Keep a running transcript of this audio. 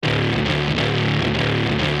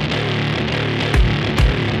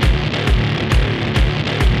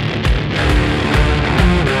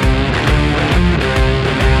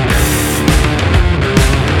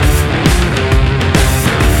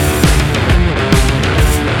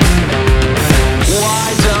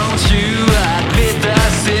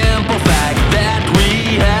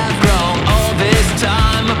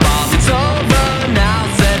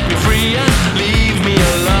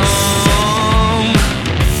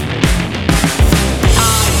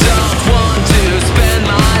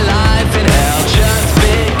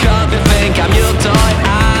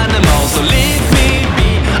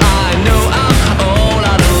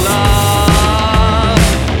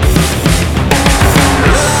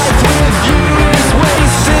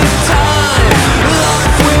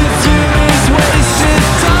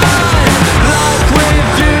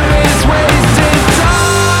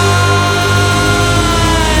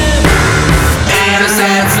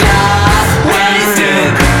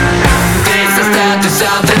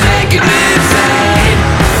something make it insane.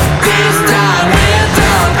 This time we're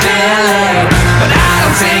done clearly, but I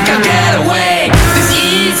don't think I'll get away this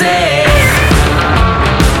easy.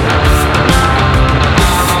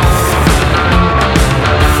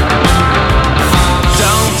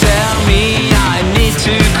 Don't tell me I need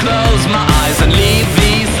to close my eyes and leave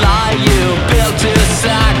these lies you built to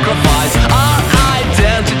sacrifice our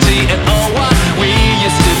identity and all what we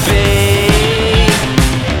used to be.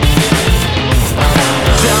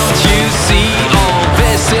 Don't you see all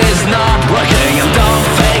this is not working, and don't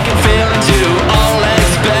fake it feeling you all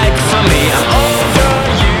expect from me. I'm over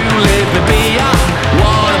you, leave me be, I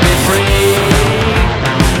wanna be free.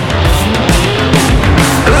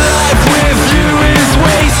 Life with you is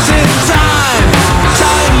wasted time.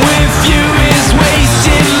 Time with you is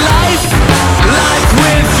wasted life. Life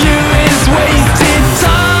with you is wasted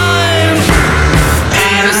time.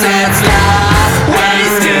 Innocence, love,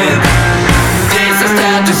 wasted. This has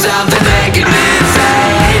turned to something making me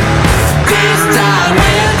insane. This time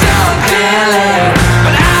we're done clearly,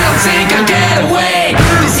 but I don't think I'll get away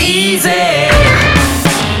this easy.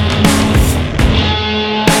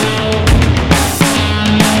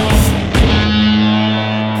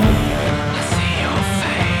 I see your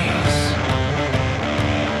face.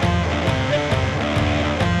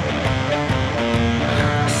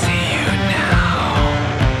 I see you now.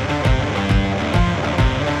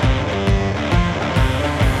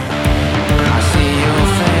 I see your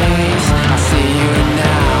face. I see you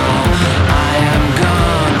now. I am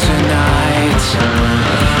gone tonight.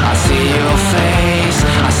 I see your face.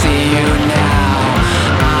 I see you now.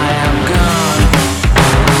 I am gone.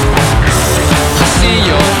 I see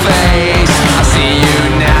your face, I see you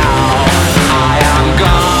now. I am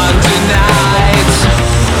gone tonight.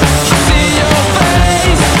 I see your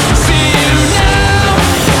face, I see you now.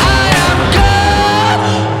 I am gone.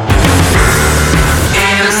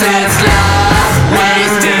 Innocence, love,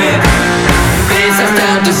 wasted. This has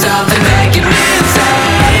turned to something making me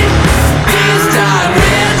insane. This time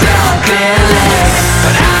we're done clearly,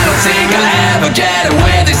 but I don't think I'll ever get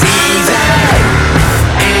away this easy.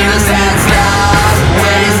 Innocence, love,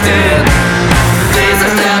 wasted. This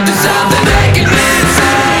has turned to something making me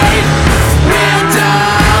insane. We're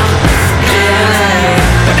done clearly,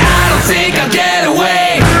 but I don't think I'll get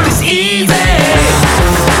away this easy.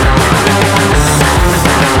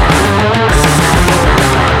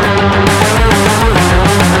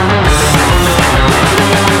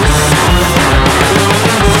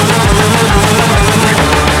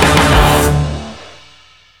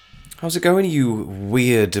 How's it going, you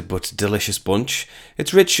weird but delicious bunch?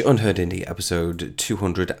 It's Rich Unheard Indie, episode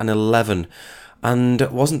 211. And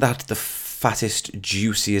wasn't that the fattest,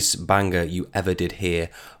 juiciest banger you ever did hear?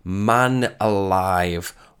 Man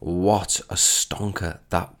alive, what a stonker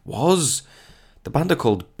that was. The band are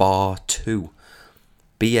called Bar 2.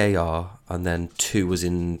 B-A-R, and then 2 was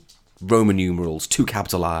in Roman numerals, 2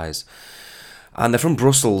 capital I's. And they're from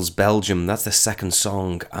Brussels, Belgium. That's their second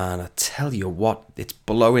song. And I tell you what, it's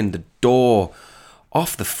blowing the door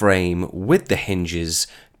off the frame with the hinges,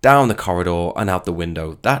 down the corridor and out the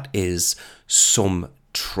window. That is some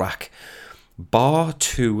track. Bar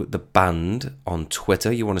 2, the band, on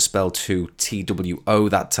Twitter. You want to spell 2 T-W-O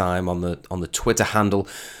that time on the Twitter handle.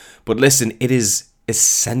 But listen, it is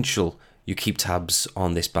essential you keep tabs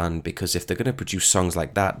on this band, because if they're going to produce songs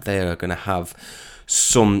like that, they are going to have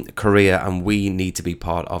some career, and we need to be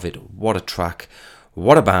part of it. What a track,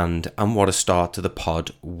 what a band, and what a start to the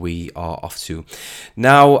pod we are off to.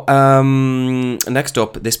 Now, next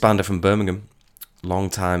up, this band are from Birmingham.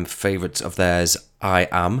 Long-time favourites of theirs, I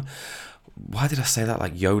Am. Why did I say that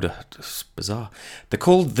like Yoda? It's bizarre. They're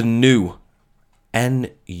called The New,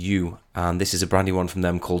 N-U, and this is a brand new one from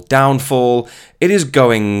them called Downfall. It is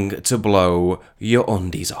going to blow your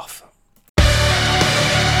undies off.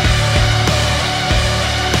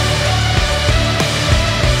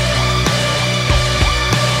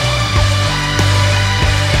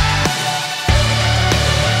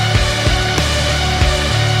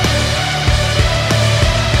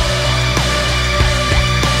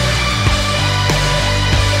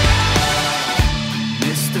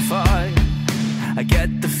 I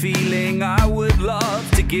get the feeling I would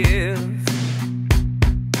love to give,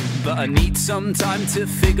 but I need some time to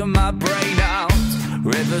figure my brain out.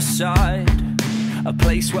 Riverside, a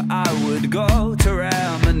place where I would go to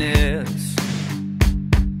reminisce.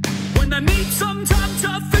 When I need some time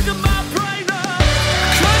to figure my brain out,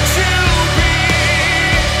 could you be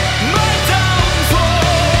my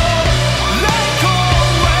downfall? Like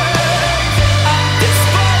always, I'm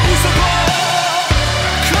disposable.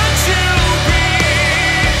 Could you be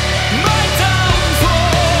my downfall?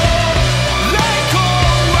 Like always.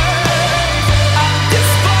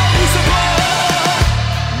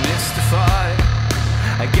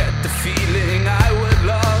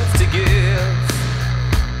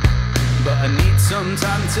 I need some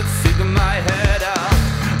time to figure my head out.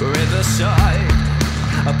 Riverside,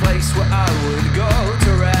 a place where I would go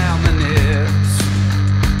to reminisce.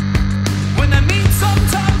 When I need some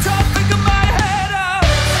time to figure my head out,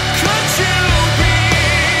 could you be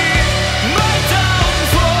my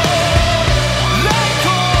downfall? Like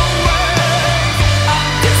always,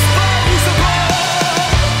 I'm disposable.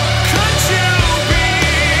 Could you be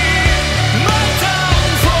my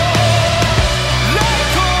downfall?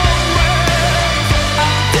 Like always,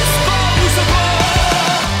 I'm disposable.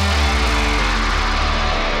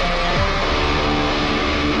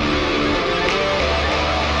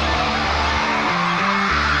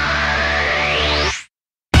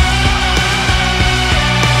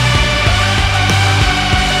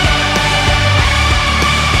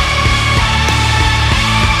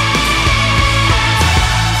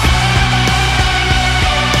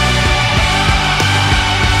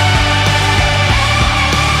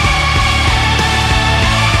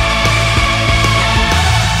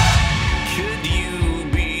 Could you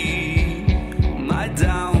be my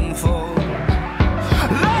downfall?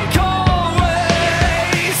 Like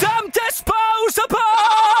always, I'm disposable.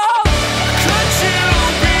 Could you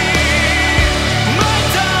be my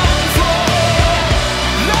downfall?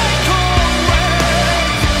 Like always,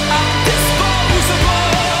 I'm disposable.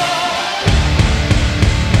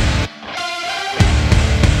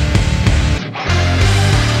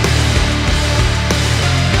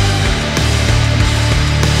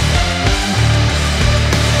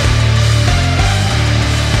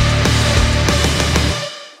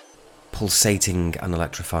 Pulsating and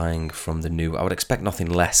electrifying from the New. I would expect nothing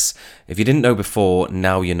less. If you didn't know before,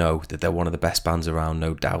 now you know that they're one of the best bands around,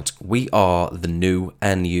 no doubt. We are the New,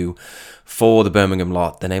 NU, for the Birmingham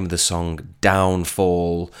lot. The name of the song,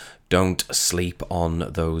 Downfall. Don't sleep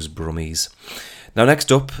on those brummies. Now,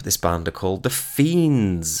 next up, this band are called The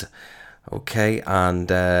Fiends. Okay,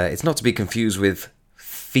 and it's not to be confused with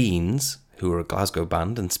Fiends, who are a Glasgow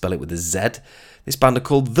band and spell it with a Z. This band are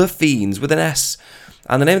called The Fiends with an S.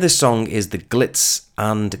 And the name of this song is The Glitz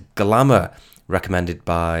and Glamour, recommended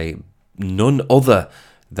by none other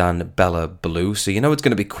than Bella Blue. So you know it's going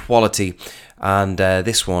to be quality, and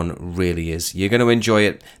this one really is. You're going to enjoy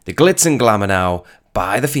it. The Glitz and Glamour now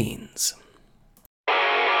by The Fiends.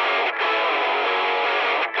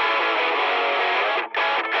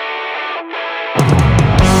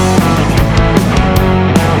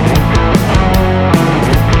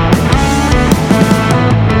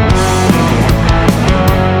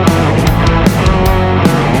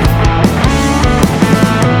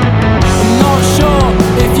 Not sure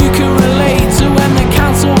if you can relate to when the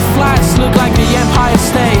cancelled flights look like the Empire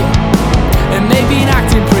State, and they've been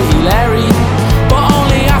acting pretty leery, but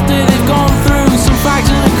only after they've gone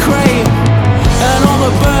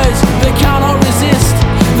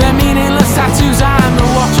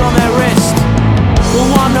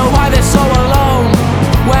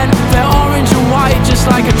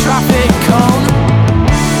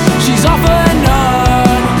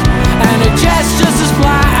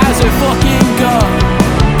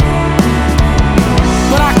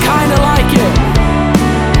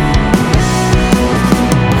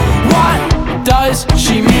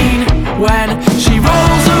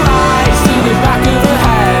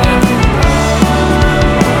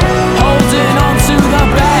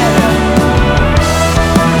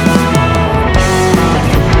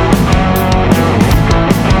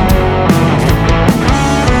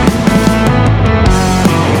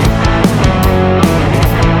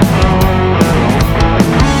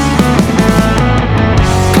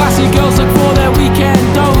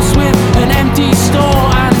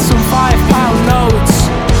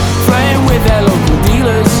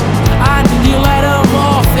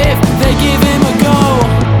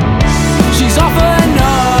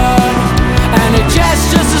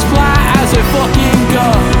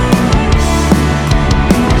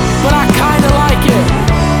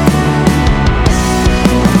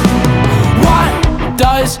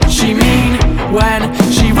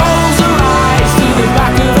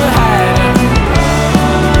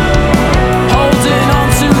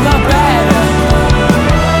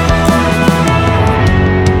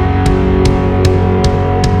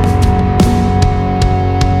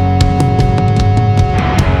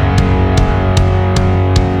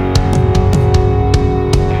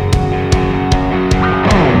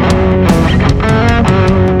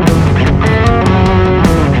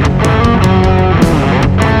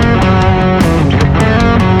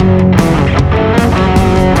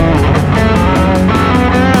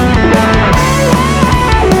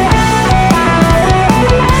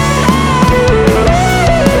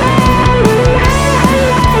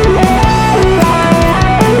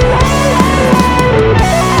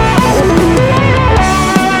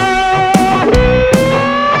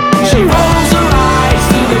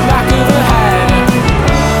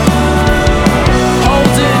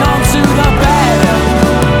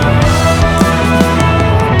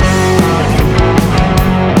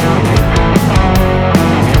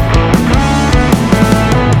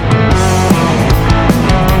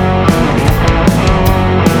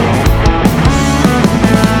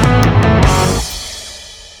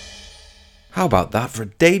How about that for a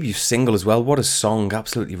debut single as well? What a song,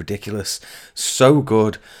 absolutely ridiculous. So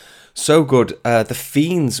good. So good. The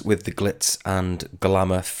Fiends with the glitz and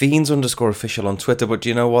glamour. Fiends_official on Twitter, but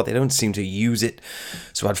you know what? They don't seem to use it,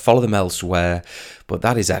 so I'd follow them elsewhere. But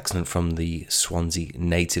that is excellent from the Swansea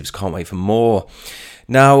natives. Can't wait for more.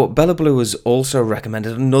 Now, Bella Blue has also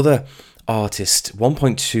recommended another artist,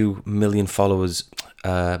 1.2 million followers,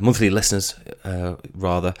 monthly listeners,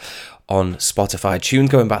 rather, on Spotify. Tune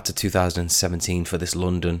going back to 2017 for this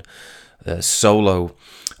London solo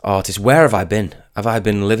artist. Where have I been? Have I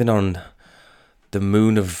been living on the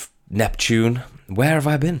moon of Neptune? Where have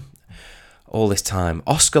I been all this time?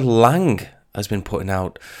 Oscar Lang has been putting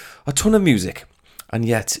out a ton of music, and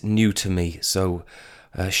yet new to me, so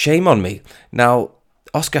shame on me. Now,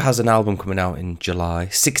 Oscar has an album coming out in July,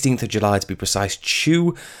 16th of July to be precise.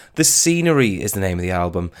 Chew the Scenery is the name of the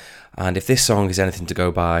album, and if this song is anything to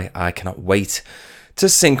go by, I cannot wait to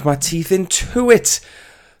sink my teeth into it.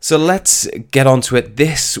 So let's get on to it.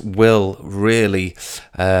 This will really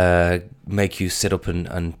make you sit up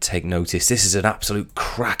and take notice. This is an absolute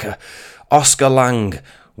cracker. Oscar Lang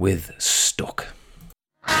with Stuck.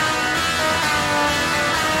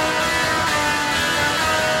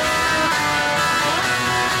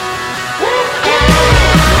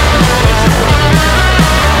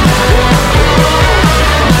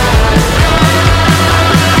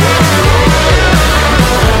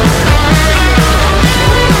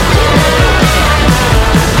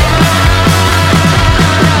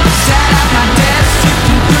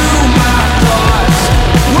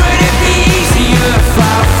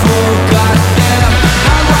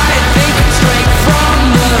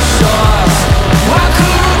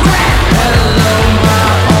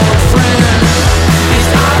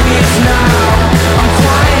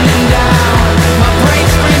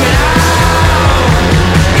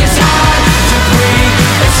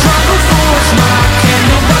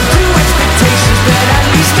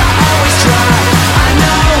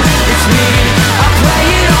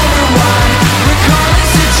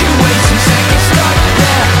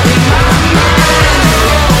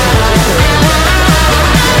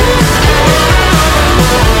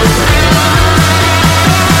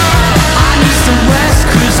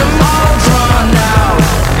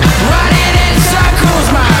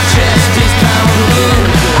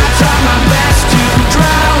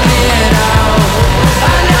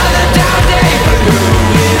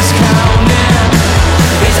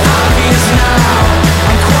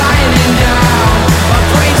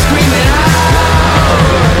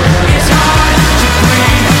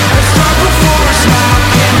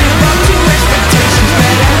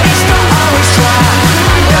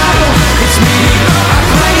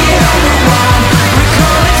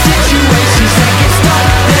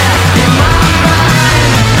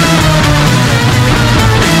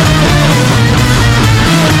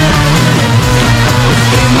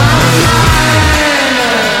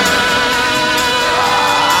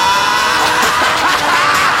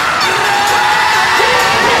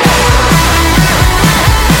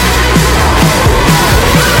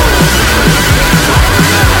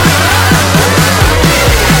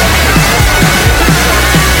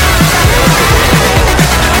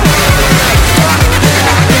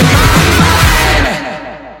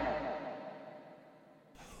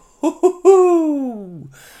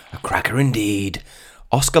 A cracker indeed.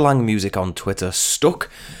 Oscar Lang Music on Twitter. Stuck,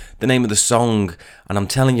 the name of the song, and I'm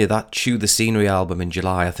telling you, that Chew the Scenery album in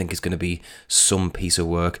July I think is going to be some piece of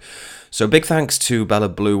work. So big thanks to Bella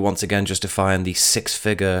Blue once again justifying the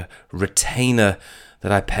 6-figure retainer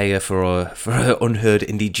that I pay her for her unheard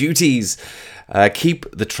indie duties.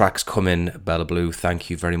 Keep the tracks coming, Bella Blue. Thank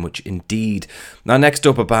you very much indeed. Now, next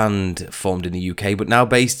up, a band formed in the UK but now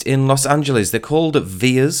based in Los Angeles. They're called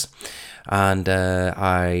Veers, and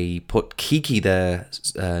I put Kiki, their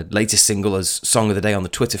latest single, as Song of the Day on the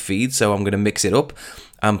Twitter feed, so I'm going to mix it up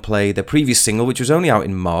and play their previous single, which was only out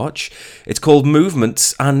in March. It's called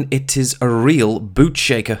Movements, and it is a real boot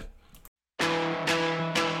shaker.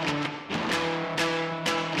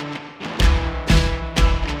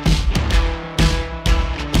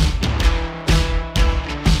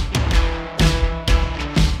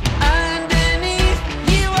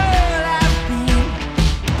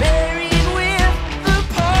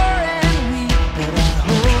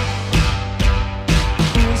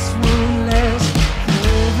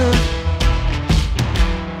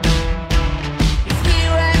 If you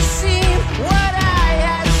had seen what I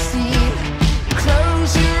had seen.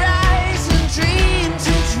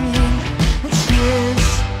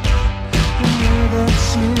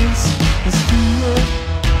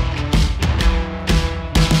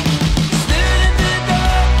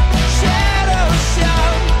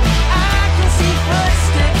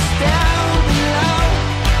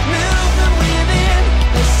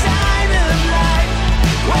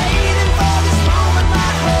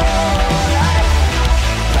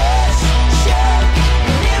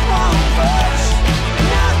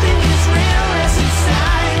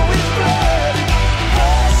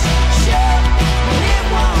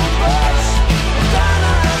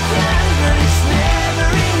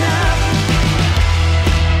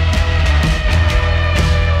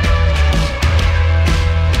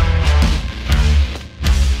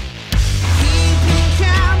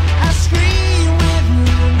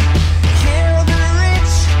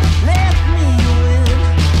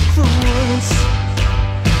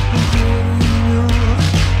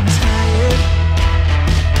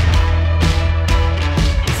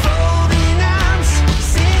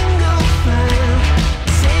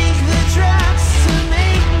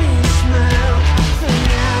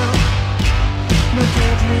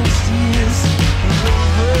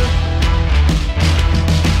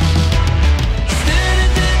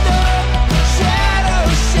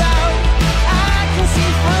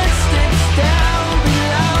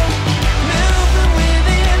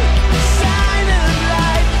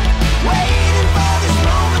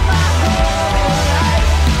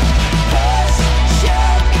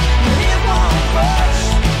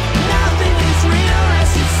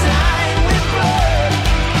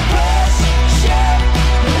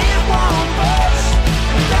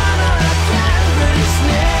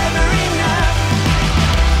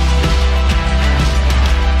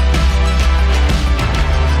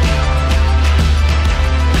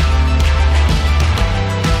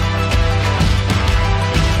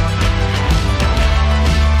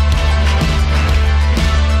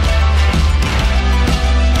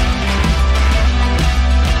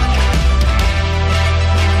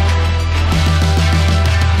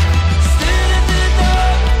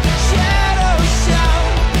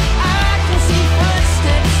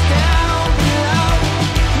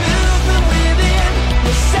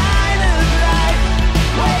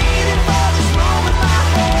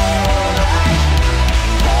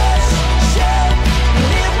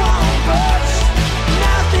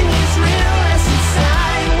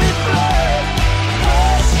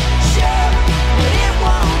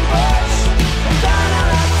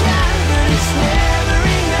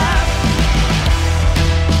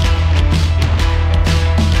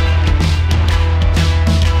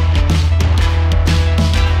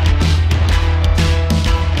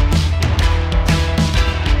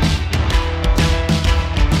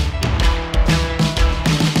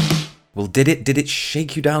 Did it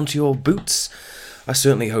shake you down to your boots? I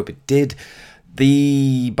certainly hope it did.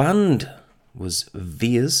 The band was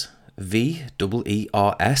Veers,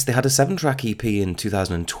 V-E-E-R-S. They had a 7-track EP in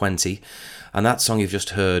 2020, and that song you've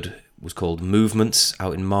just heard was called Movements,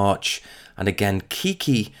 out in March. And again,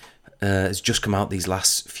 Kiki has just come out these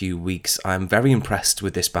last few weeks. I'm very impressed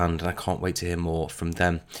with this band, and I can't wait to hear more from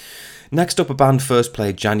them. Next up, a band first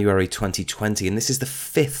played January 2020, and this is the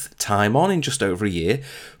 5th time on in just over a year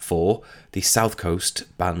for the South Coast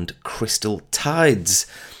band Crystal Tides.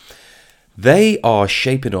 They are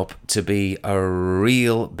shaping up to be a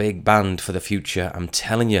real big band for the future, I'm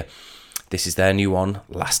telling you. This is their new one,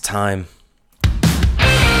 Last Time.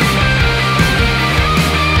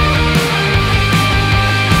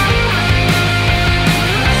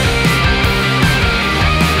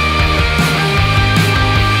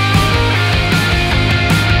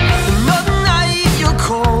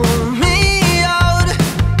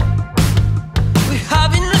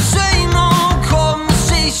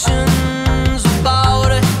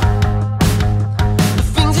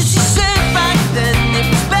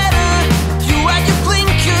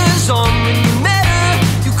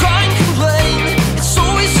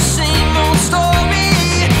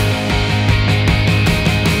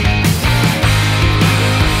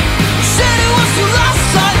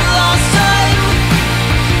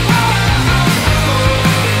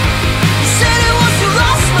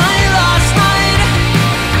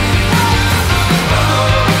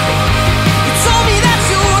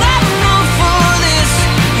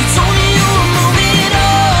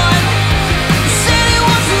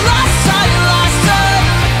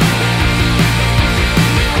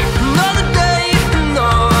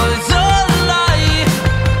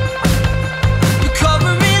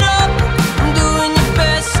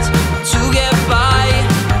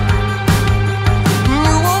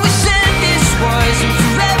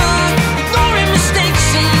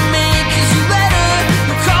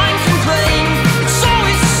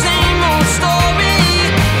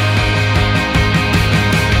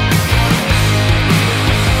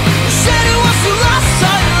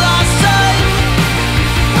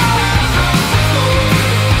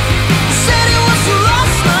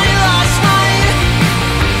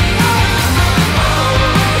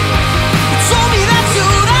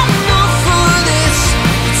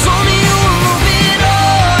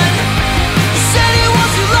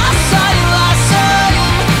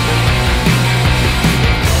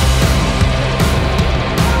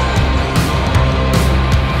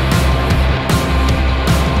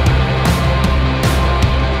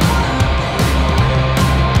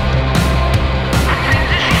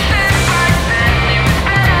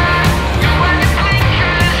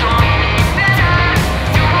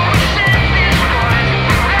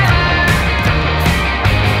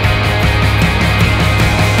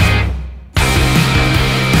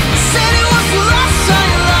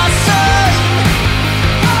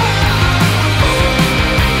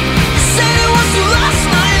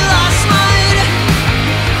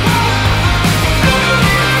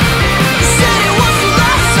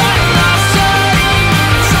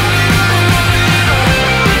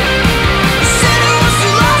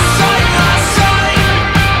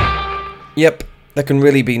 Yep, there can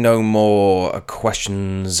really be no more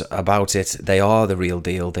questions about it. They are the real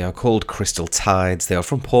deal. They are called Crystal Tides. They are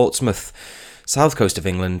from Portsmouth, south coast of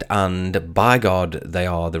England, and by God, they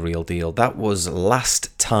are the real deal. That was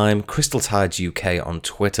Last Time, Crystal Tides UK on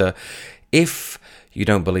Twitter. If you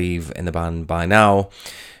don't believe in the band by now,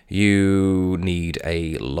 you need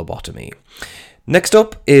a lobotomy. Next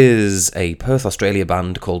up is a Perth, Australia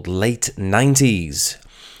band called Late 90s.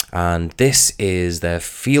 And this is their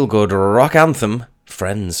feel-good rock anthem,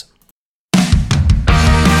 Friends.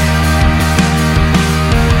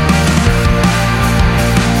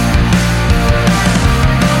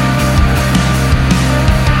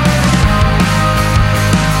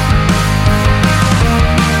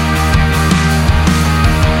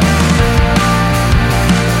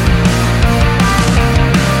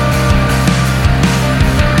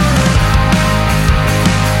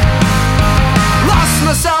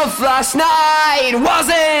 Last night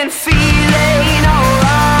wasn't feeling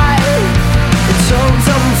alright. It told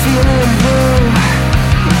I'm feeling blue.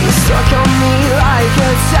 You stuck on me like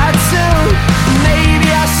a tattoo. Maybe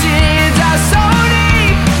I should have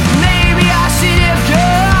Sony. Maybe I should have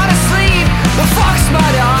gone to sleep. The fuck's my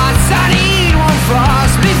dance. I need one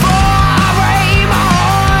frost before I break my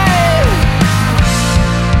heart.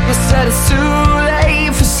 You said it's too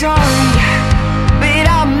late for sorry, but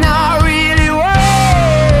I'm not really worried.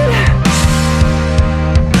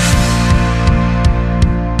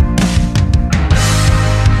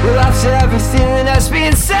 Well, after everything that's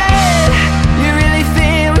been said,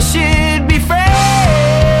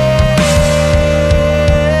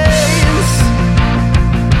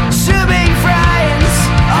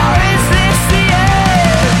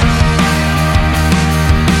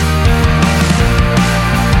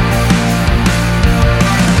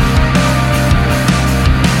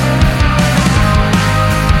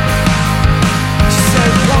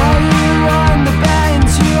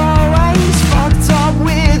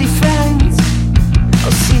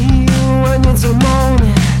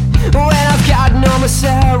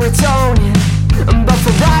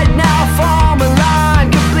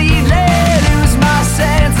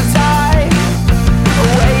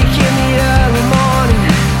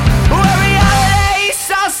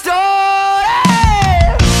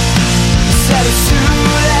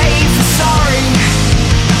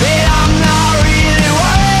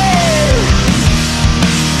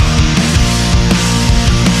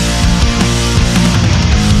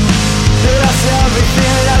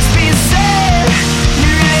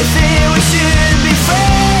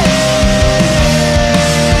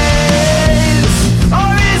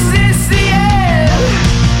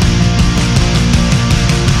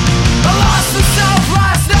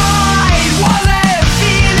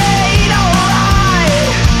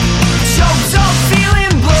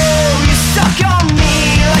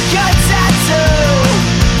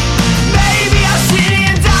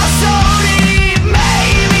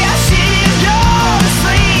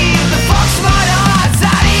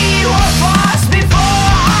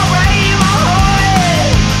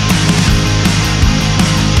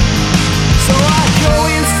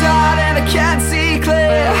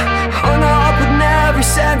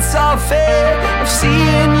 no fear of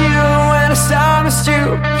seeing you when it's honest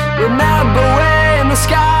you. Remember when the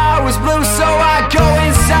sky was blue, so I go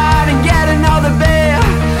inside and get another beer,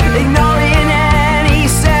 ignoring any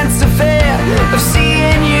sense of fear of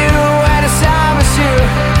seeing you when it's honest you.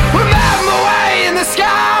 Remember when the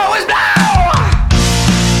sky was blue.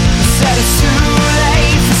 Said it's too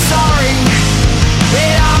late for sorry,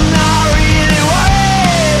 and I'm not really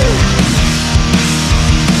worried.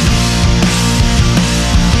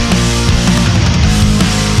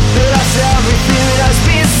 But that's everything that's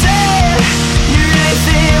been said. You really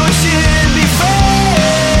think we should be friends?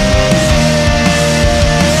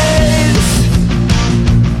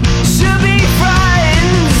 Should be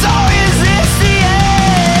friends, or is this the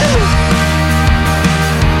end?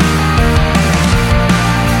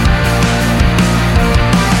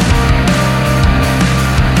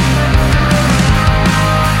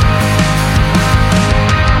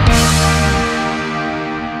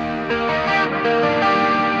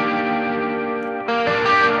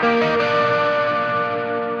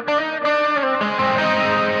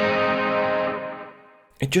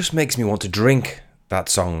 It just makes me want to drink, that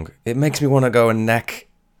song. It makes me want to go and neck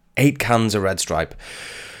 8 cans of Red Stripe,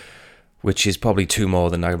 which is probably 2 more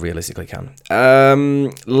than I realistically can.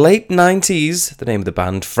 Late 90s, the name of the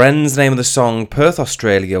band. Friends, the name of the song. Perth,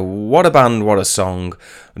 Australia. What a band, what a song.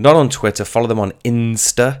 Not on Twitter. Follow them on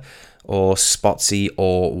Insta or Spotsy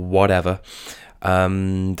or whatever. They're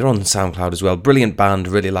on SoundCloud as well. Brilliant band,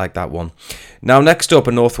 really like that one. Now, next up,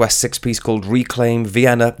 a Northwest 6-piece called Reclaim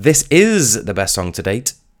Vienna. This is the best song to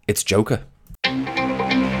date. It's Joker. Should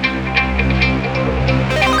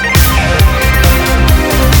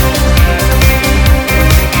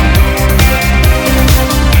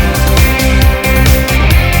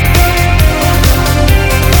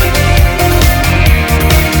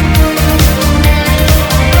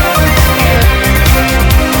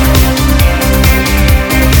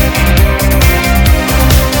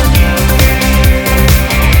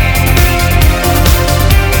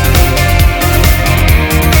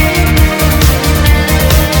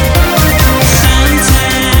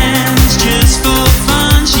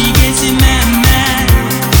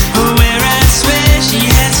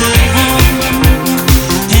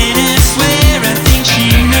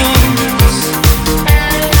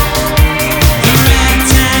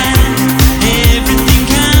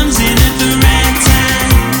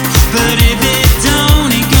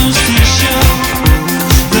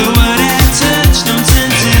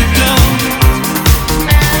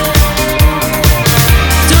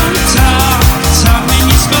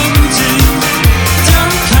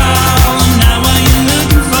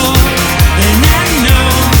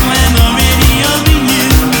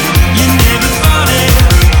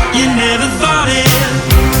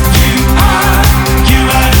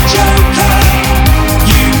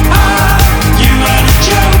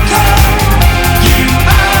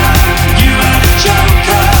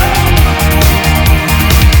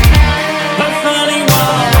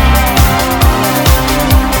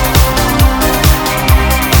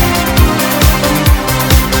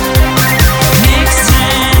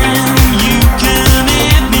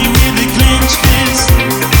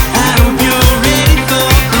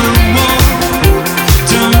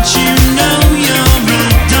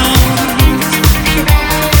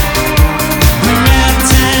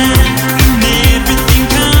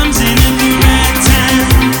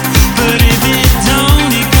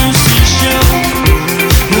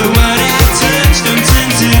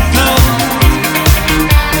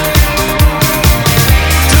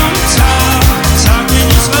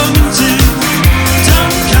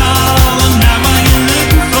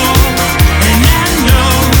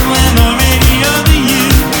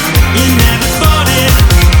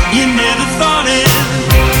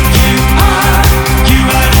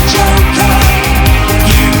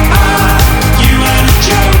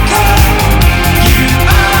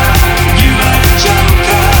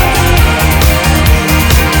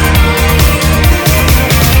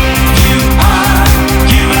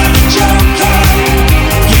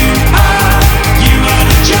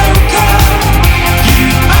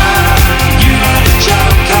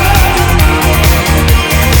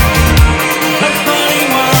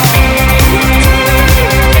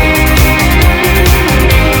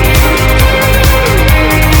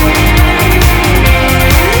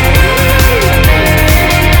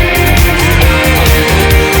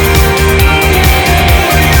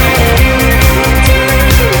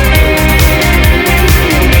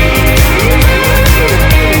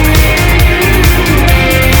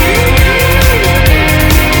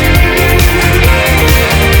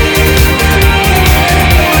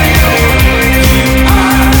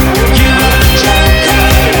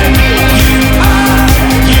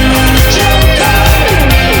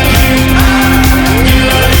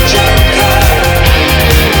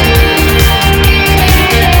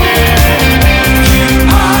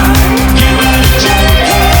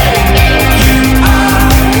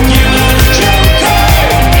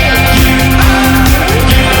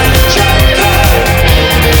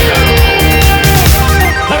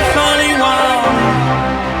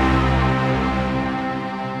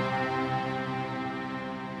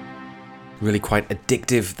Really quite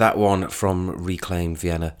addictive, that one from Reclaim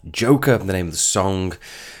Vienna. Joker, the name of the song.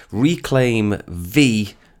 Reclaim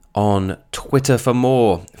V on Twitter for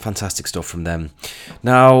more. Fantastic stuff from them.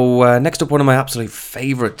 Now, next up, one of my absolute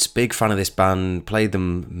favourites. Big fan of this band. Played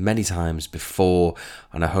them many times before,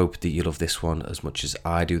 and I hope that you love this one as much as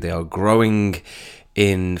I do. They are growing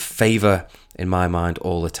in favour in my mind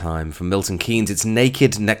all the time. From Milton Keynes, it's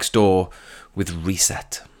Naked Next Door with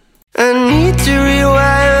Reset. I need to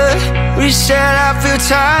rewire, reset, I feel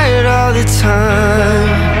tired all the time.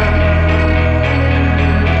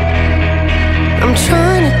 I'm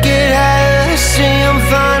trying to get higher, say I'm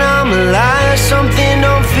fine, I'm a liar, something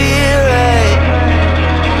don't feel right.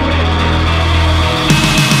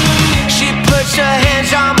 She puts her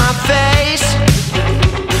hands on my face,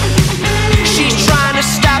 she's trying to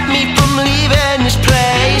stop me from leaving this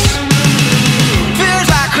place. Feels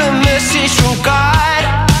like a message from God,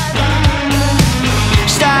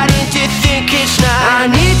 starting to think it's not. I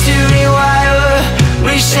need to rewire,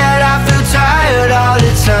 reset, I feel tired all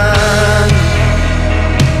the time.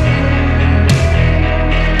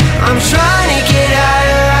 I'm trying to get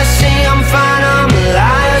higher, I say I'm fine, I'm a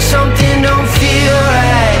liar, something don't feel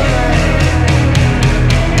right.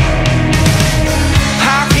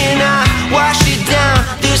 How can I wash it down,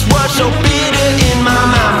 this was so bitter in my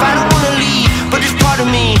mouth. I don't wanna leave, but there's part of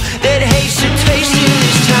me that hates the taste of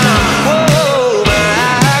this town. Whoa,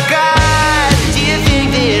 my God, do you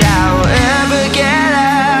think that I'll ever get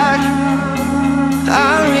out?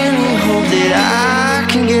 I really hope that I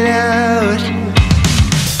can get out.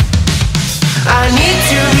 I need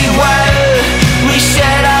to rewire,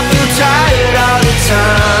 reset, I feel tired all the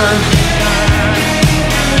time.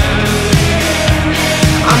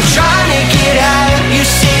 I'm trying to get higher, you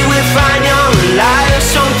say we're fine, you're a liar,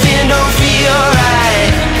 something don't feel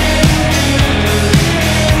right.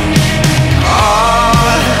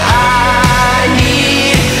 All I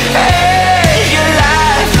need is your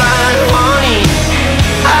lifeline, honey.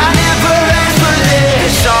 I never asked for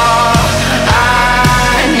this. All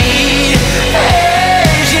I need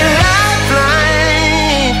is your lifeline,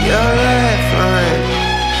 your lifeline,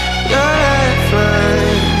 your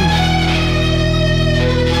lifeline,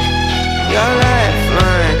 your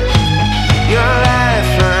lifeline, your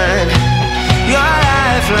lifeline, your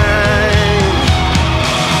lifeline.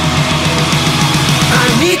 I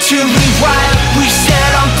need to rewire,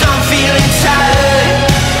 reset, I'm done feeling tired.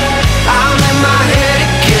 I'm in my head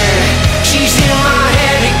again, she's in my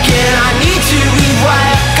head again. I need to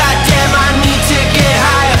rewire, goddamn, I need to get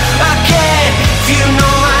higher again. If you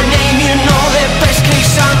know my name, you know that best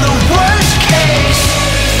case, I'm the worst case.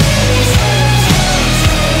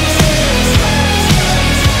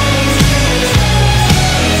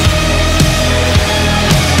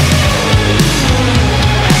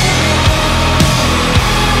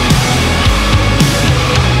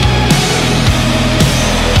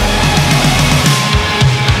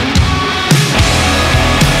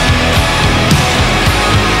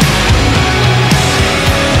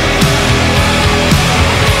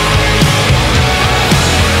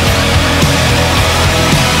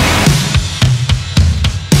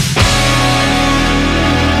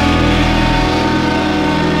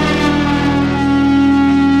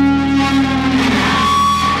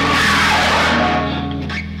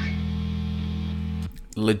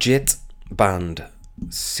 Legit band,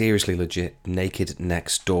 seriously legit. Naked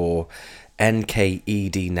Next Door,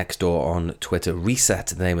 NKED Next Door on Twitter. Reset,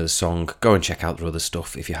 the name of the song. Go and check out their other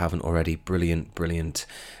stuff if you haven't already. Brilliant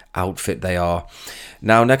outfit they are.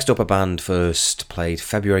 Now, next up, a band first played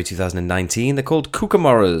February 2019. They're called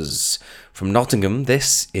Kookamoras. From Nottingham,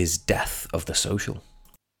 this is Death of the Social.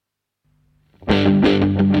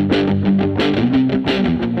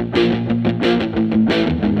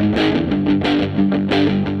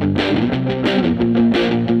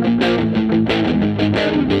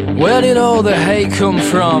 Where did all the hate come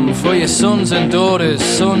from? For your sons and daughters,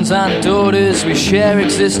 we share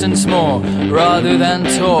existence more rather than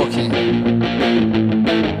talking.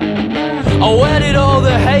 Oh, where did all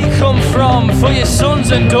the hate come from? For your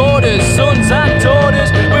sons and daughters,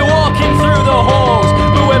 we're walking through the halls,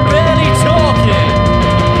 but we're barely talking.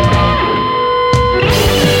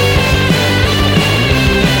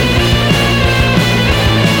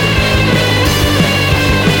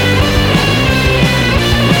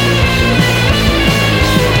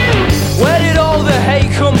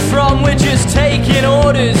 Come from, we're just taking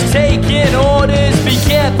orders. Be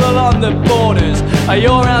careful on the borders of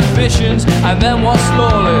your ambitions, and then what's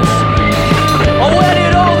lawless? Oh, where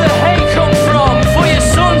did all the hate come from? For your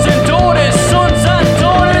sons and daughters,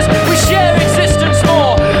 we share existence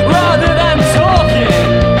more rather than talking.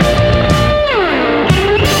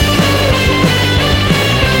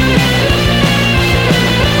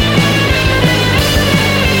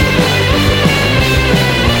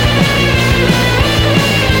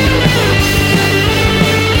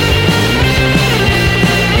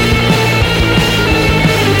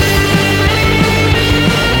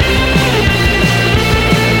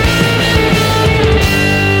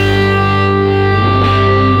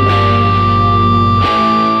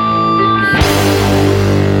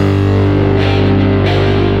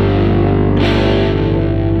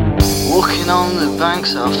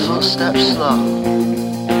 banks are footsteps slow.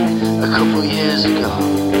 A couple years ago,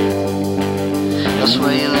 that's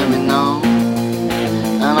where you let me know.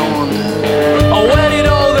 And I wonder, Oh, where did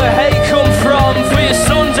all the hate come from? For your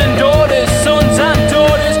sons and daughters,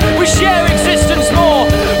 we share existence more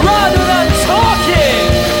rather than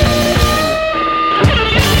talking.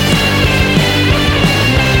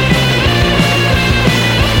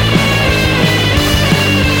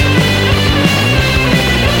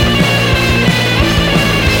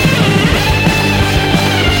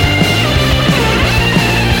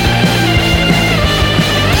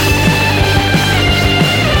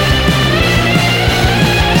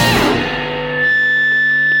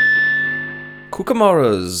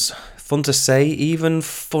 Kookamoras. Fun to say, even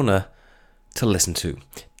funner to listen to.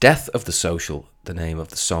 Death of the Social, the name of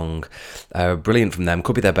the song. Brilliant from them.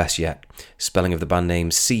 Could be their best yet. Spelling of the band name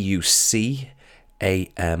Cucamaras.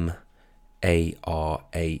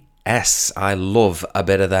 I love a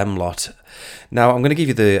bit of them lot. Now, I'm going to give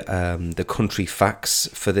you the country facts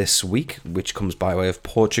for this week, which comes by way of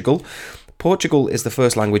Portugal. Portugal is the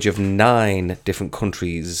first language of 9 different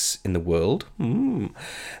countries in the world.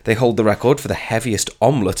 They hold the record for the heaviest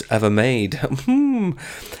omelette ever made.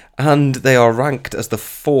 And they are ranked as the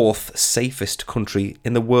 4th safest country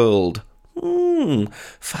in the world.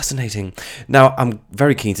 Fascinating. Now, I'm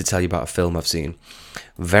very keen to tell you about a film I've seen.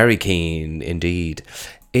 Very keen indeed.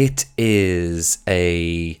 It is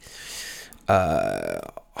a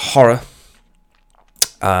horror,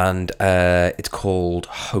 and it's called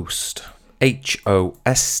Host.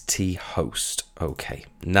 Host, Host. Okay.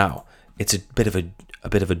 Now, it's a bit of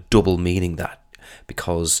a double meaning, that,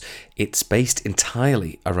 because it's based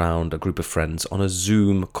entirely around a group of friends on a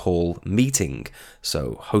Zoom call meeting.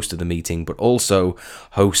 So, host of the meeting, but also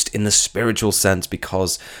host in the spiritual sense,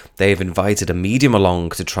 because they've invited a medium along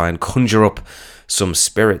to try and conjure up some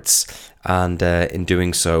spirits. And in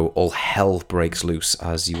doing so, all hell breaks loose,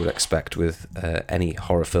 as you would expect with any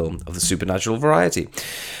horror film of the supernatural variety.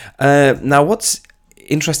 Now, what's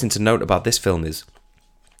interesting to note about this film is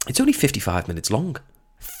it's only 55 minutes long.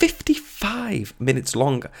 55 minutes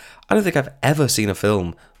long. I don't think I've ever seen a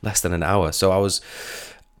film less than an hour, so I was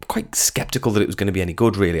quite skeptical that it was going to be any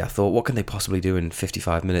good, really. I thought, what can they possibly do in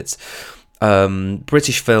 55 minutes?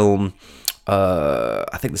 British film.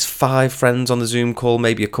 I think there's 5 friends on the Zoom call,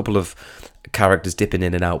 maybe a couple of characters dipping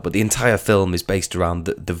in and out, but the entire film is based around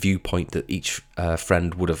the viewpoint that each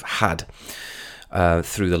friend would have had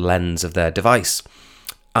through the lens of their device.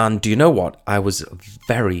 And do you know what? I was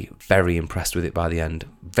very, very impressed with it by the end.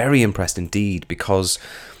 Very impressed indeed, because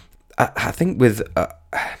I think with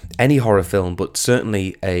any horror film, but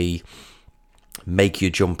certainly a make you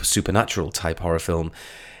jump supernatural type horror film,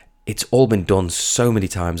 it's all been done so many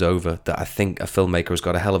times over that I think a filmmaker has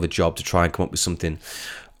got a hell of a job to try and come up with something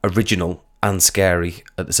original and scary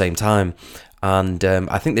at the same time. And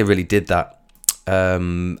I think they really did that.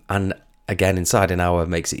 And again, inside an hour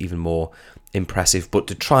makes it even more impressive. But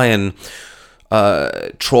to try and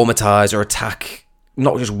traumatize or attack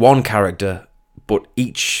not just one character, but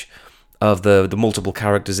each of the multiple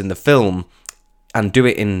characters in the film, and do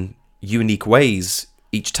it in unique ways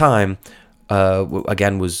each time,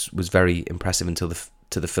 again was very impressive until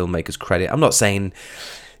to the filmmaker's credit. I'm not saying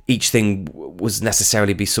each thing was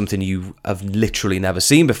necessarily be something you have literally never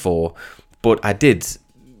seen before, but I did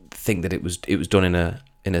think that it was done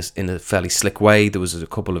in a fairly slick way. There was a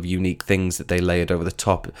couple of unique things that they layered over the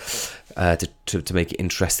top to make it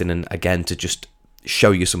interesting, and again to just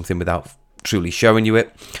show you something without truly showing you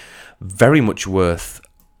it. Very much worth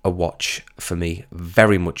a watch for me.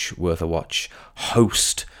 Very much worth a watch.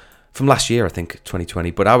 Host from last year, I think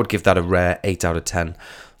 2020, but I would give that a rare 8 out of 10.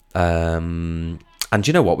 And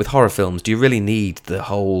you know what, with horror films, do you really need the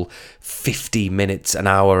whole 50 minutes, an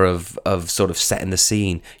hour of sort of setting the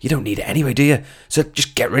scene? You don't need it anyway, do you? So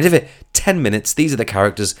just get rid of it. 10 minutes, these are the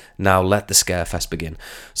characters, now let the scare fest begin.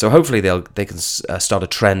 So hopefully they can start a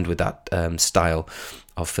trend with that style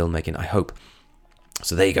of filmmaking, I hope.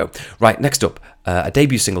 So there you go. Right, next up, a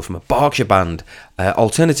debut single from a Berkshire band.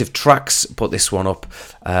 Alternative Tracks put this one up.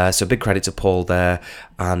 So big credit to Paul there.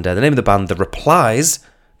 And the name of the band, The Replies.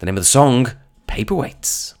 The name of the song,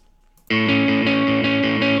 Paperweights.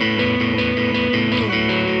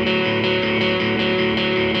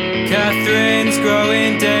 Catherine's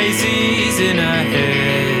growing daisies in her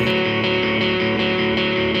head.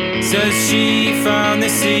 Says she found the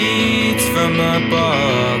seeds from a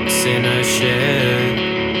box in her shed.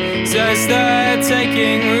 Says they're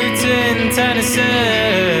taking root in Tennessee.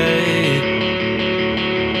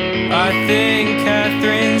 I think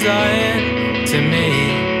Catherine's lying to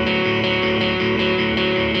me.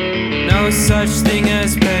 Now No such thing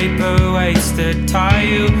as paperweights that tie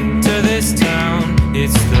you to this town.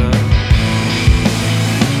 It's the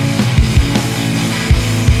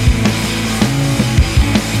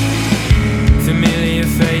familiar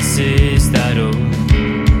faces that'll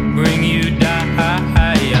bring you down.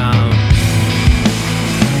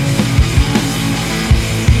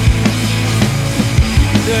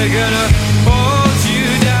 They're gonna hold you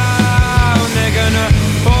down. They're gonna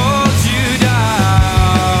hold you down.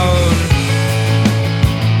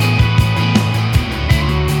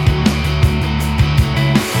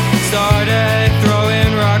 Started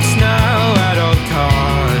throwing rocks now at all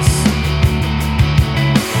costs.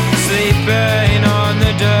 Sleeping on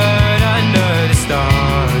the dirt under the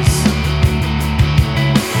stars.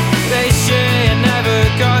 They say I never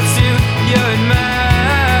got to you and me.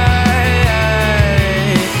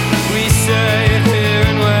 We sit here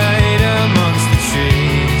and wait amongst the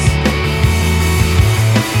trees.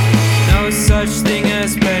 No such thing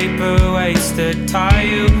as paperweights that tie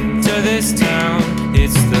you to this town.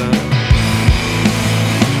 It's the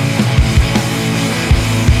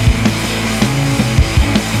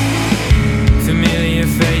familiar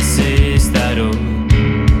faces that'll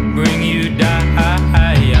bring you down.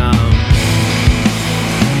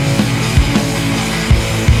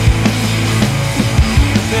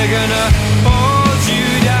 They're gonna hold you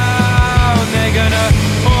down. They're gonna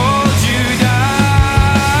hold you down.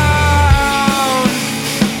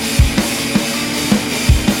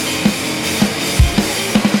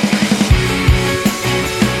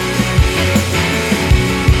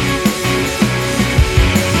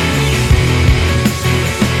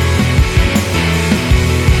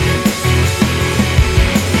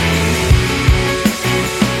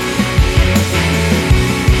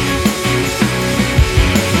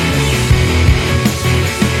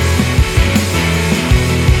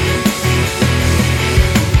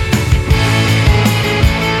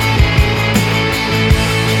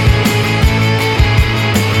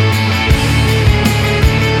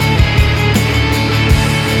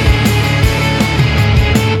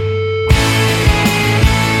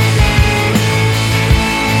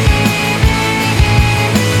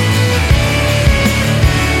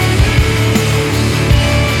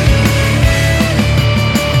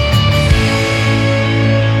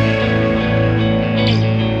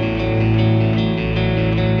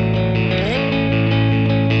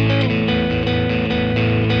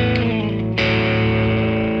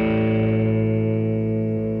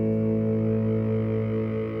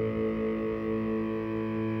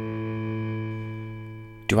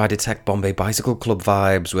 Do I detect Bombay Bicycle Club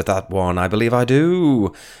vibes with that one? I believe I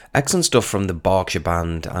do. Excellent stuff from the Berkshire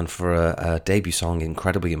Band, and for a debut song,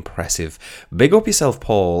 incredibly impressive. Big up yourself,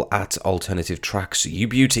 Paul, at Alternative Tracks, you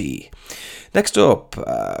beauty. Next up,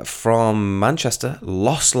 from Manchester,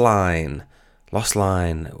 Lost Line. Lost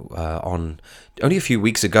Line on only a few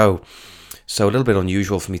weeks ago. So a little bit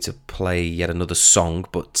unusual for me to play yet another song,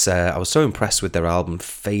 but I was so impressed with their album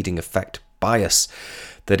Fading Effect Bias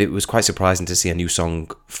that it was quite surprising to see a new song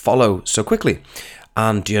follow so quickly.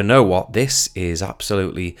 And do you know what? This is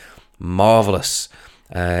absolutely marvellous.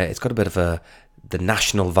 It's got a bit of the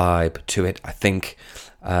national vibe to it, I think.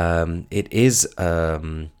 It is a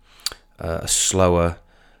slower,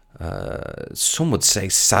 some would say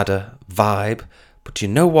sadder vibe. But you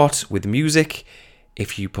know what? With music,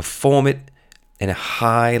 if you perform it in a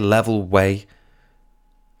high-level way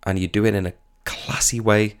and you do it in a classy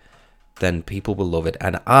way, then people will love it,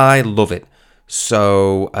 and I love it.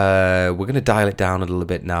 So we're going to dial it down a little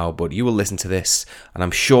bit now, but you will listen to this, and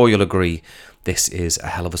I'm sure you'll agree this is a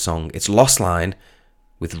hell of a song. It's Lost Line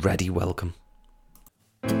with Ready Welcome.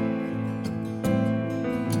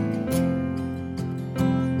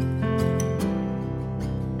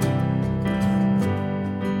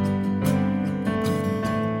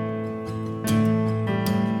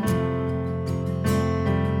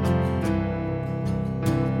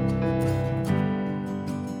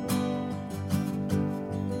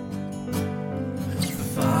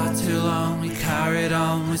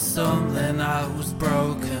 With something that was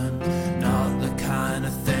broken, not the kind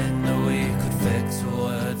of thing that we could fix with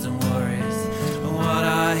words and worries. And what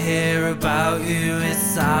I hear about you is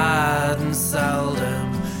sad and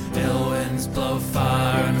seldom. Ill winds blow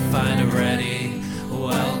far and find a ready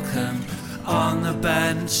welcome. On the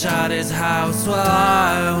bench at his house while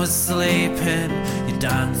I was sleeping, you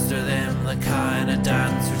danced with him, the kind of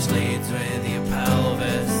dance which leads with your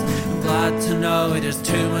pelvis. Glad to know there's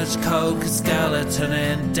too much coke, a skeleton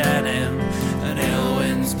in denim, and ill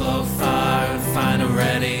winds blow far and find a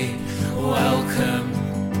ready welcome.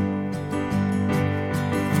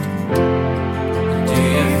 Do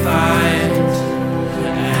you find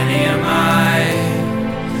any of my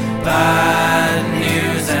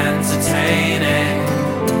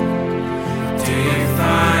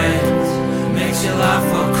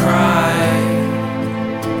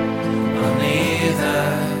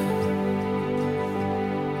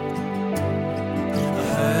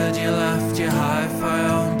left your hi-fi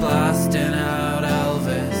on, blasting out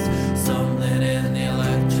Elvis. Something in the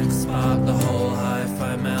electric spark, the whole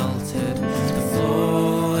hi-fi melted. The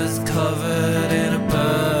floor was covered in a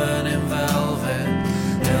burning velvet.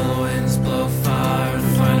 Hill winds blow fire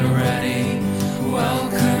and find a ready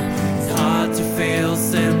welcome. It's hard to feel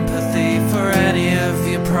sympathy for any of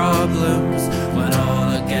your problems when all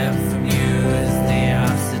I get from you is the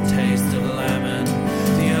acid taste of lemon.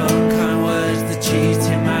 The unkind words, the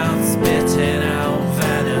cheating mouth spitting out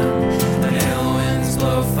venom. And hill winds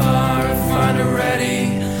blow far and find a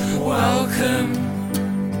ready welcome.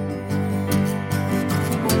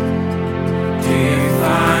 Do you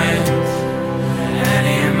find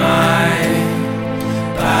any of my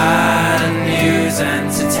bad news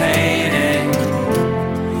entertaining?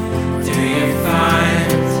 Do you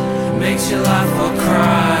find makes you laugh or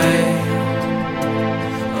cry?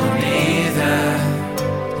 Or neither?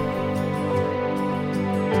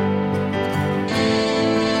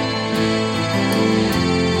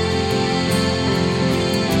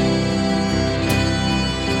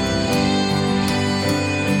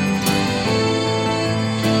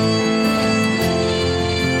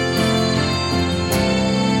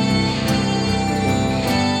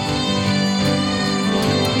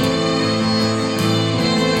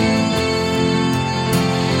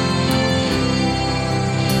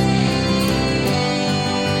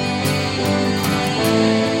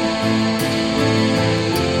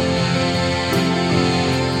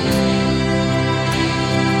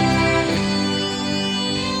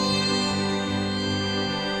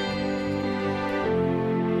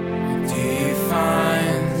 Do you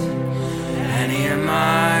find any of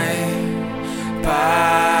my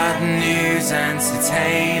bad news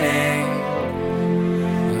entertaining?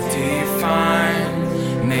 Or do you find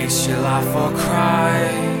makes you laugh or cry?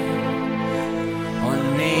 Or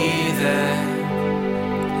neither?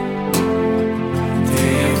 Do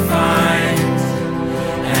you find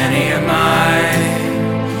any of my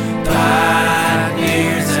bad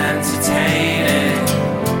news entertaining?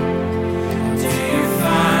 Do you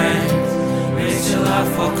find makes you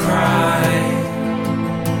laugh or cry?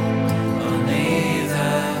 Or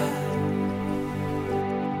neither?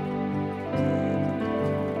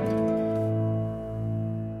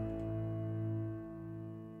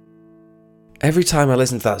 Every time I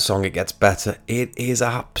listen to that song, it gets better. It is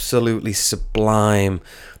absolutely sublime.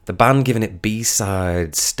 The band giving it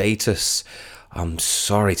B-side status, I'm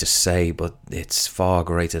sorry to say, but it's far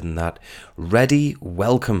greater than that. Ready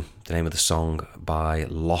Welcome, the name of the song by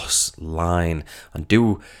Lost Line. And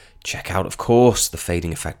do check out, of course, the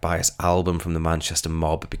Fading Effect Bias album from the Manchester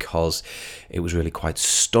Mob, because it was really quite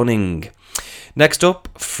stunning. Next up,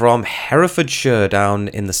 from Herefordshire down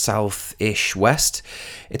in the south-ish west,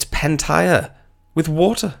 it's Pentire with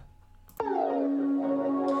Water.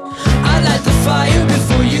 I light the fire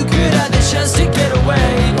before you could have the chance to get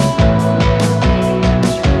away.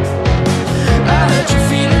 I hurt your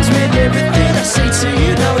feelings with everything I say to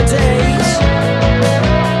you nowadays.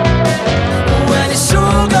 When it's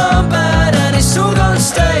all gone bad and it's all gone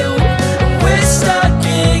stale, we're stuck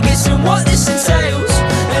guessing what this entails.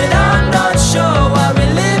 And I'm not sure why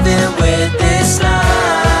we're living with this life.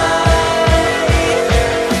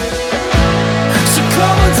 So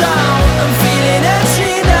come on down, I'm feeling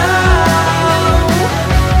empty now,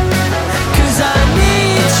 'cause I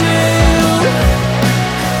need you,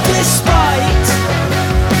 despite.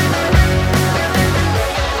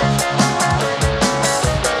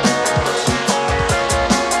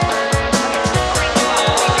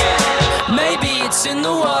 Maybe it's in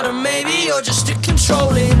the water, maybe you're just a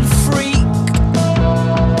controlling freak,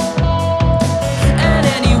 and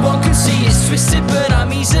anyone can see it's twisted, but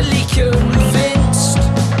I'm easily convinced.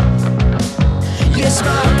 Yes,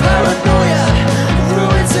 my paranoia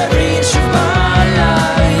ruins every inch of my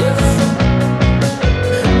life,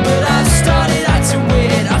 but I've started acting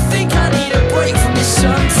weird. I think I need a break from this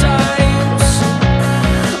sometimes.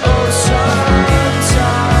 Oh,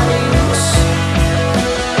 sometimes.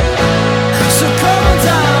 So come on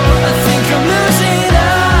down, I think I'm losing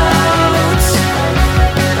out,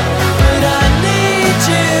 but I need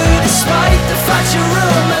you despite the fact you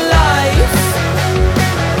ruin my life.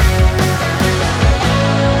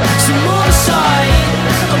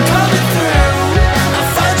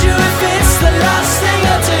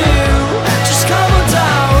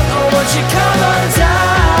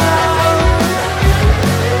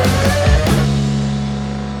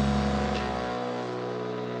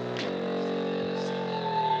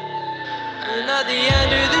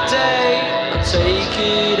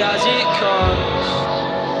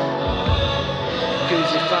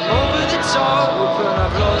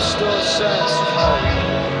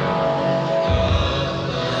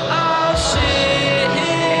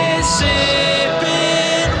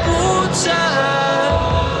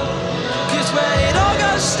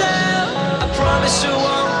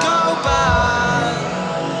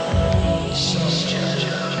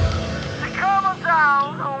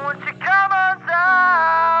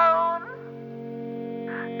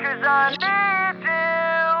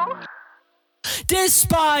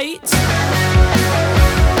 spite. So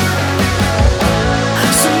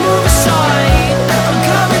move aside, I'm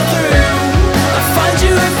coming through. I'll find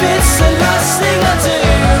you if it's the last thing I do.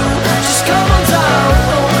 Just come on down,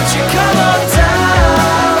 oh, won't you come on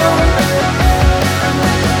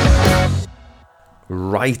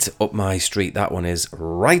down? Right Up My Street, that one is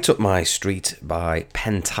Right Up My Street by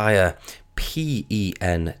Pentire,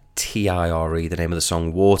 Pentire, the name of the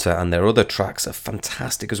song Water, and their other tracks are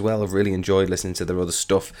fantastic as well. I've really enjoyed listening to their other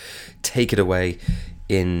stuff. Take It Away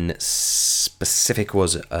in specific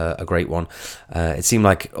was a great one. It seemed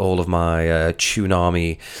like all of my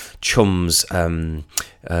Toonami chums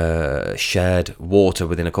shared Water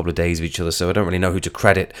within a couple of days of each other, so I don't really know who to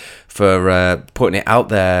credit for putting it out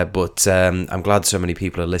there, but I'm glad so many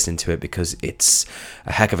people are listening to it because it's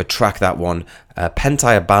a heck of a track, that one.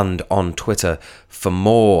 Pentire Band on Twitter for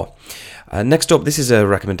more. Next up, this is a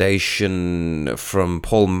recommendation from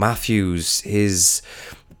Paul Matthews. His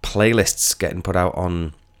playlists getting put out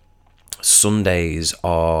on Sundays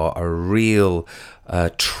are a real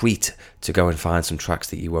treat to go and find some tracks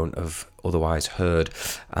that you won't have otherwise heard.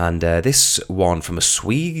 And this one from a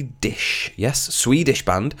Swedish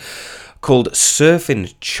band called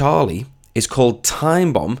Surfing Charlie is called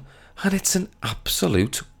Time Bomb, and it's an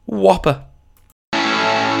absolute whopper.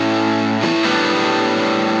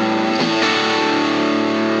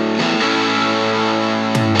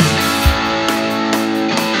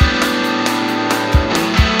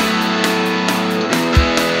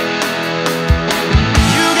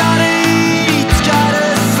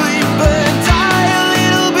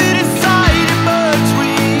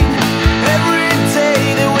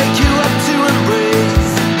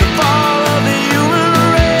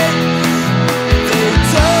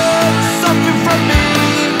 So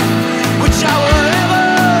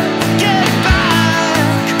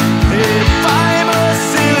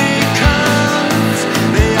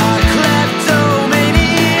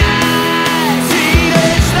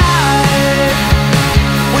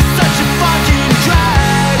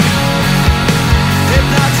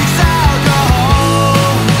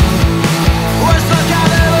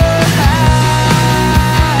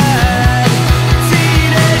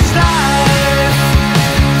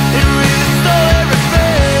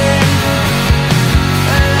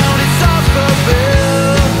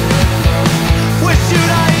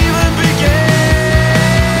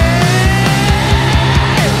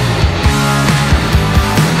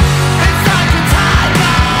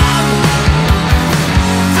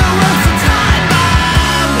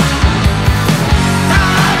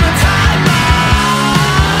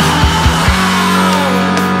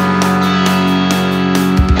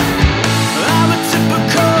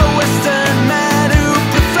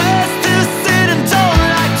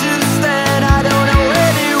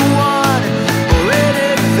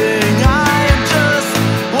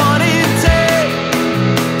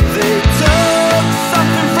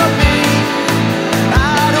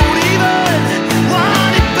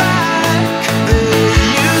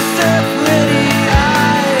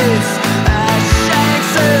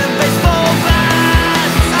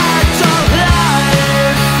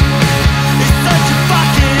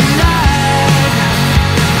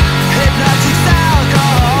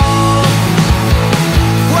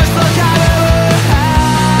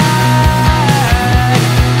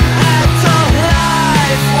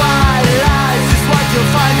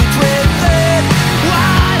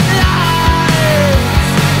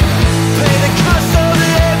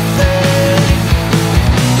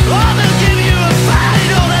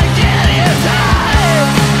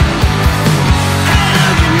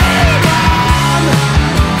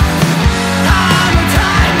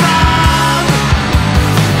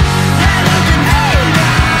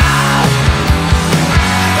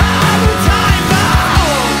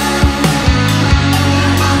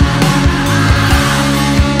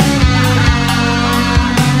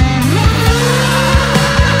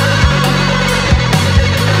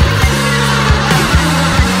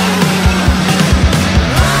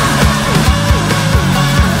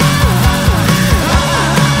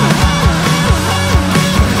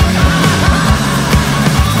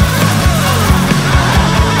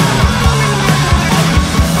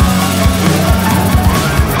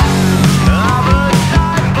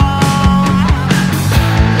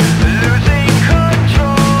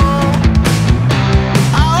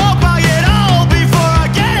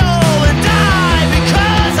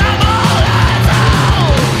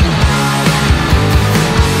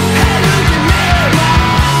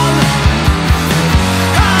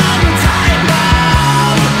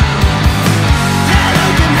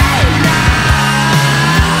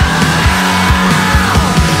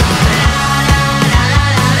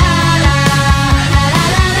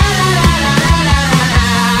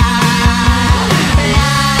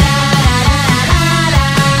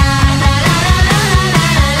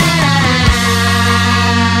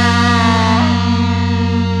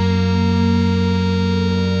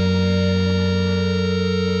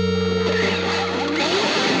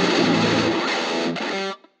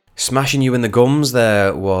Smashing you in the gums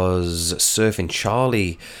there was Surfing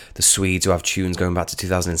Charlie, the Swedes, who have tunes going back to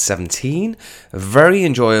 2017. A very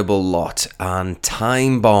enjoyable lot. And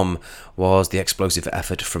Time Bomb was the explosive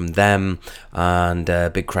effort from them. And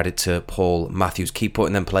big credit to Paul Matthews. Keep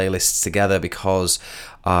putting them playlists together because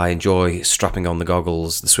I enjoy strapping on the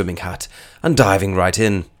goggles, the swimming hat, and diving right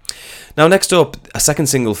in. Now, next up, a second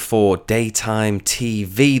single for Daytime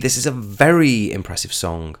TV. This is a very impressive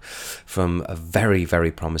song from a very,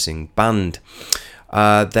 very promising band.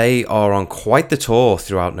 They are on quite the tour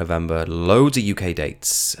throughout November. Loads of UK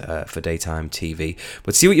dates for Daytime TV.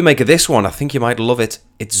 But see what you make of this one. I think you might love it.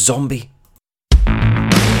 It's Zombie.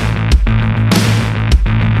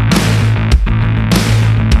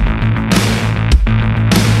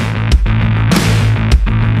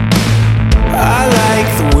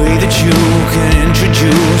 You can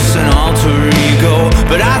introduce an alter ego,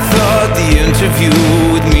 but I thought the interview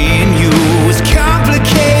with me and you was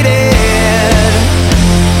complicated.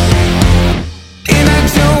 And I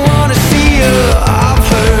don't wanna see you. I've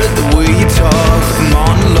heard the way you talk, a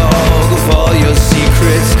monologue of all your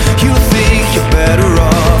secrets. You think you're better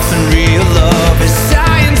off, and real love is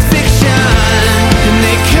science fiction. And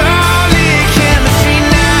they call it chemistry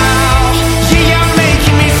now. Yeah, you're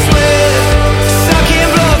making me sweat, sucking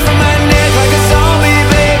blood from my neck like a zombie,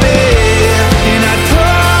 baby. And I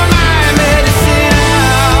pour my medicine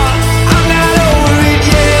out. I'm not over it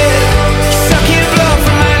yet. Sucking blood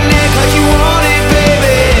from my neck like you want it,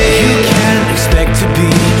 baby. You can't expect to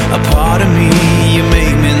be a part of me. You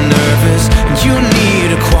make me nervous, and you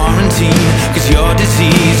need a quarantine, 'cause your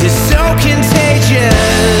disease is so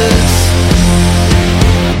contagious.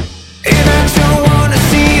 And I don't wanna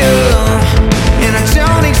see you, and I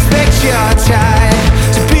don't expect your type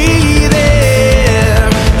to be there.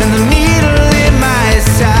 And the needle in my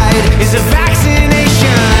side is a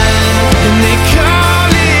vaccination, and they call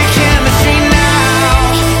it chemistry now.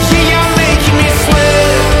 Yeah, you're making me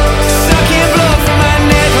sweat, sucking blood from my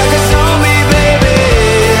neck like a zombie, baby.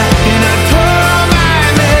 And I pour my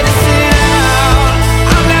medicine out.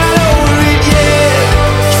 I'm not over it yet.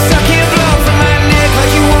 Sucking blood from my neck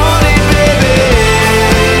like you want it, baby.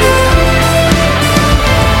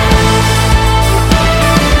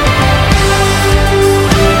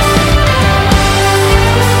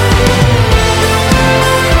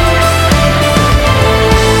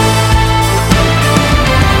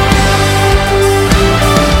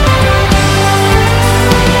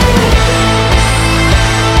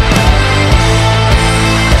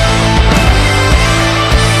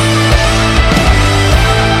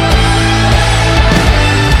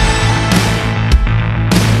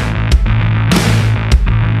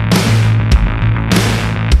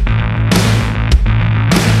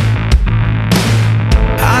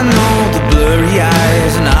 I know the blurry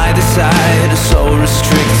eyes on either side are so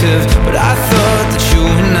restrictive, but I thought that you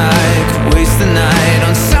and I could waste the night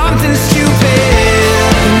on something stupid.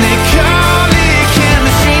 And they call it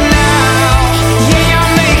chemistry now. Yeah,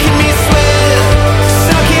 you're making me sweat,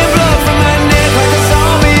 sucking blood from my neck like a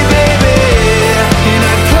zombie, baby. And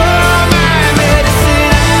I pour my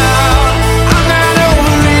medicine out. I'm not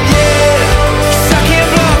over it yet. Sucking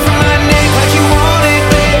blood from my neck like you want it,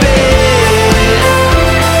 baby.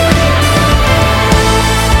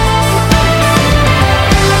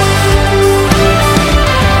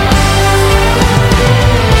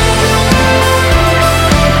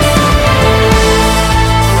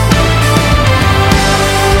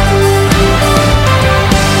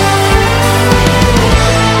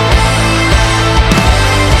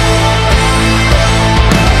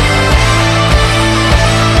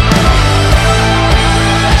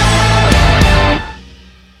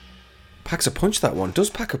 Packs a punch, that one. Does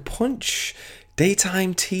pack a punch.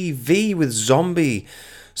 Daytime TV with Zombie.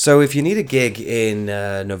 So if you need a gig in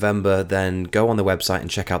November, then go on the website and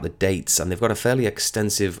check out the dates. And they've got a fairly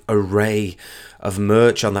extensive array of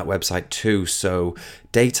merch on that website too. So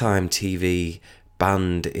Daytime TV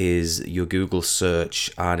band is your Google search.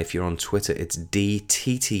 And if you're on Twitter, it's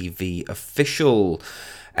DTTV official.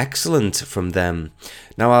 Excellent from them.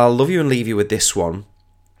 Now I'll love you and leave you with this one.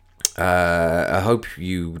 I hope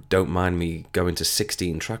you don't mind me going to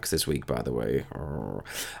 16 tracks this week, by the way.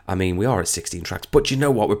 I mean, we are at 16 tracks, but you know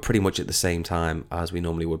what? We're pretty much at the same time as we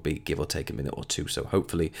normally would be, give or take a minute or two. So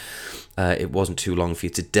hopefully it wasn't too long for you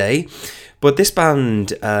today. But this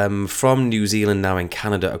band from New Zealand, now in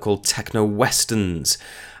Canada, are called Techno Westerns.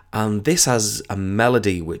 And this has a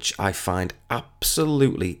melody which I find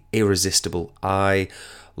absolutely irresistible. I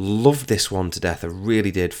loved this one to death. I really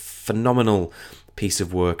did. Phenomenal piece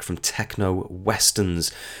of work from Techno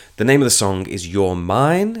Westerns. The name of the song is You're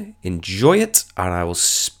Mine. Enjoy it, and I will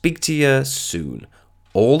speak to you soon.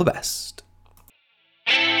 All the best.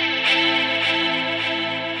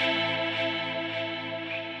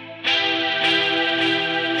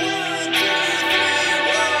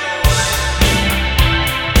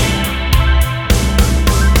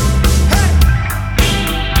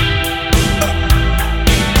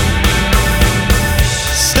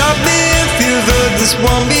 Stop me if you've heard this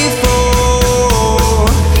one before.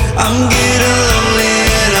 I'm getting lonely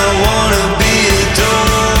and I wanna be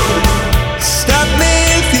adored. Stop me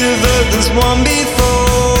if you've heard this one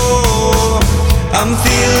before. I'm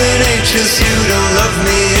feeling anxious, you don't love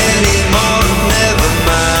me anymore. Never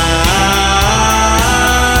mind,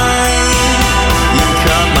 you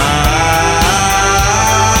caught my eye.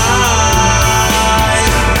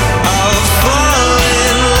 I'll fall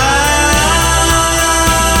in line.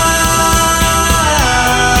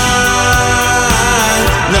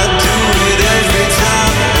 Not do it every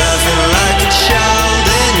time, laughing like a child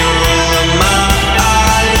and you're all in my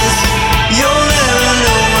eyes. You'll never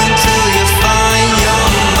know until you find your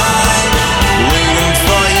mind. Waiting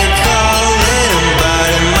for your call and I'm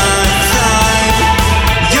biding my time.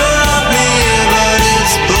 You're up me here but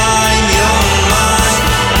it's blind, your mind.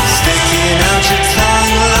 Sticking out your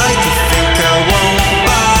tongue like you think I won't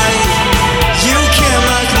bite. You can't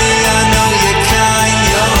mock me, I know you're kind,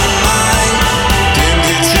 you're mine. Pinned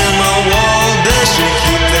you to my wall, best you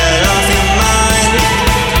keep that off your mind.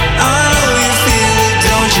 I know you feel it,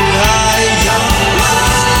 don't you hide your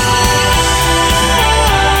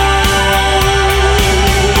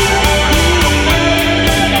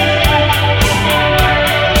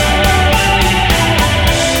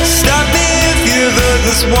Stop me if you've heard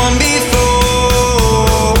this one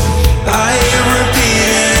before. I hear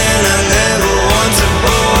repeating and I never want to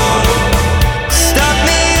bore. Stop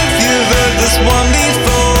me if you've heard this one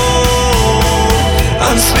before.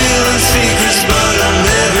 I'm spilling secrets but I'm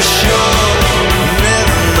never sure.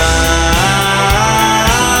 Never mind,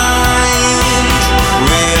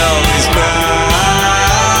 we always cry.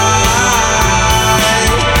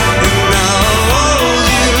 And I'll hold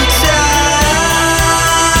you tight.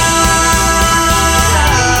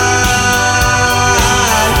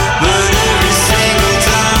 But every single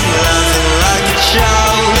time, laughing like a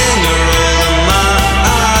child and you're all in my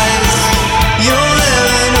eyes. You'll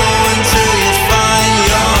never know until you find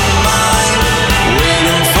your mind.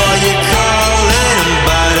 Waiting for your call and I'm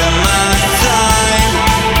biding my time.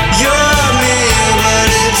 You're up me here but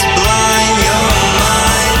it's blind, your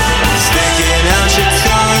mind. Sticking out your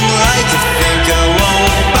tongue like you think I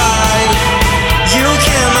won't bite. You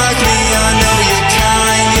can't mock me, I know you're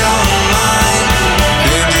kind, you're mine.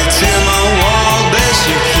 Pinned you to my wall, best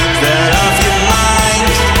you keep that off your mind.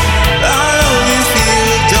 I know you feel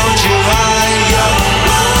it, don't you hide your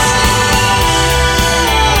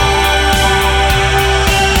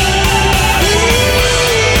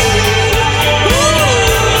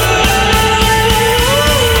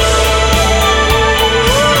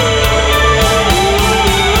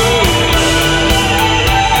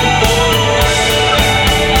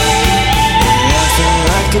Laughing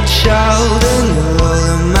like a child and you're all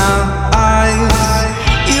in my eyes.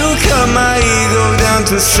 You cut my ego down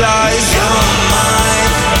to size, you're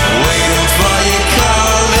mine. Waiting for